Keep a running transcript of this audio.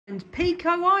And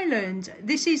Pico Island,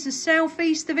 this is the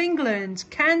southeast of England,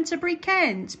 Canterbury,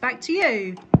 Kent. Back to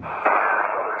you.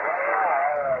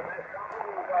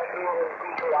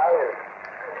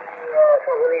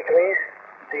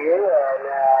 To you, and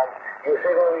you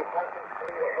say when we come to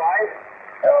the five,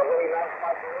 very nice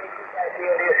population, I see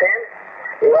on this end.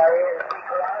 You are in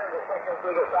Pico Island, the second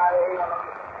biggest island here on the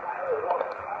side of the water.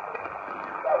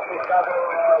 That's 6,000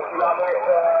 kilometers.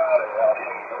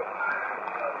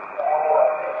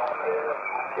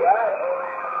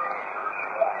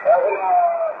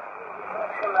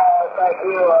 Thank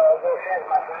you, Vincent,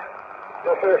 my friend.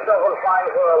 This is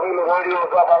 75 Lima Radio,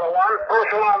 drop on the one.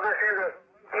 Person on this end is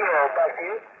 0, back to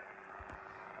you.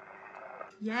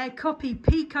 Yeah, copy.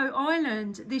 Pico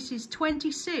Island. This is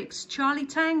 26 Charlie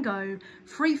Tango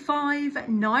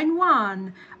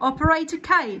 3591. Operator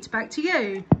Kate, back to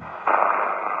you.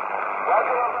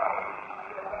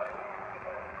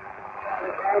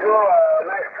 Tango,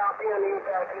 nice copy on you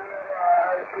back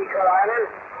here Pico Island.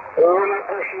 We really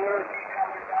appreciate you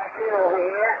coming back here over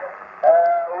here. We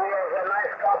have a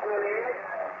nice copy in here.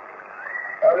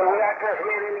 And we are just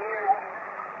meeting here.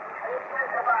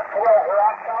 It's about 12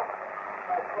 rocks up.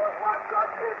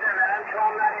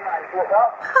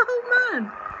 Oh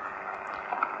man,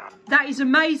 that is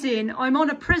amazing. I'm on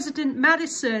a President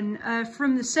Madison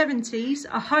from the 70s,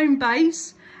 a home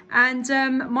base, and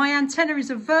my antenna is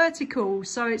a vertical,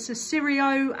 so it's a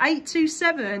Sirio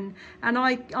 827, and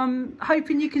I'm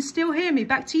hoping you can still hear me.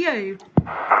 Back to you.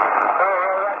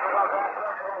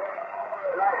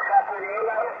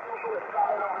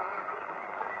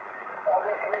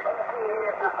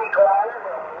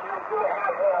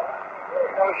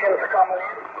 Stations coming in.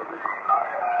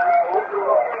 We do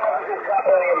this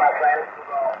company, my friend.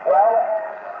 Well,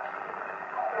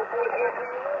 thank you to you.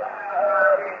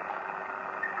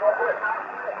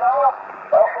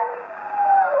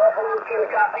 Hopefully we can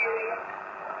copy you.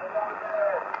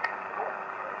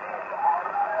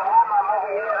 I'm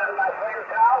over here at my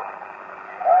friend's house.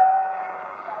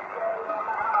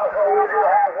 So we do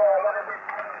have a little bit.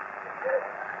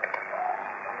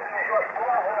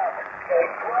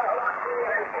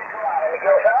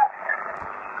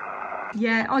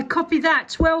 Yeah, I copy that.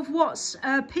 12 watts,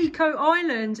 Pico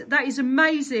Island. That is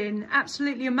amazing,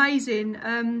 absolutely amazing.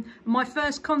 My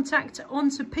first contact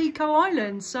onto Pico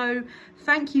Island, so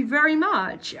thank you very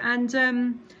much.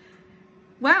 And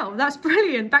wow, that's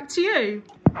brilliant. Back to you.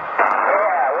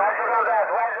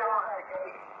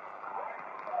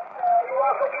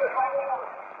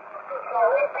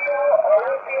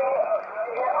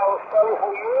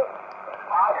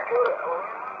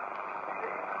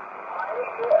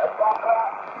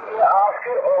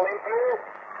 Oscar Olympia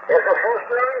is the first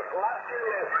name. Last name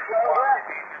is Silver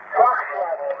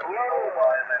Foxtrot.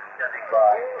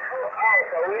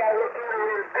 So we are looking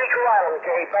in Pico Island.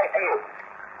 Okay, back to you.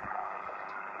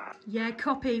 Yeah,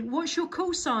 copy. What's your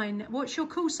call sign? What's your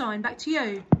call sign? Back to you.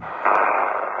 Yeah,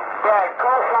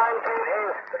 call sign is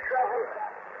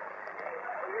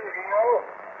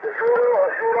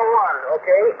 701,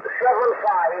 okay?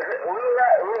 75 Lima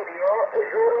Radio 001.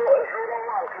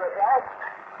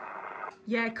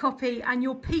 Yeah, copy. And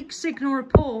your peak signal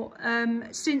report,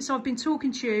 since I've been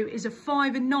talking to you, is a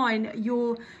 5 and 9.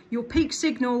 Your peak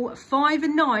signal 5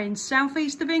 and 9,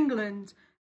 southeast of England.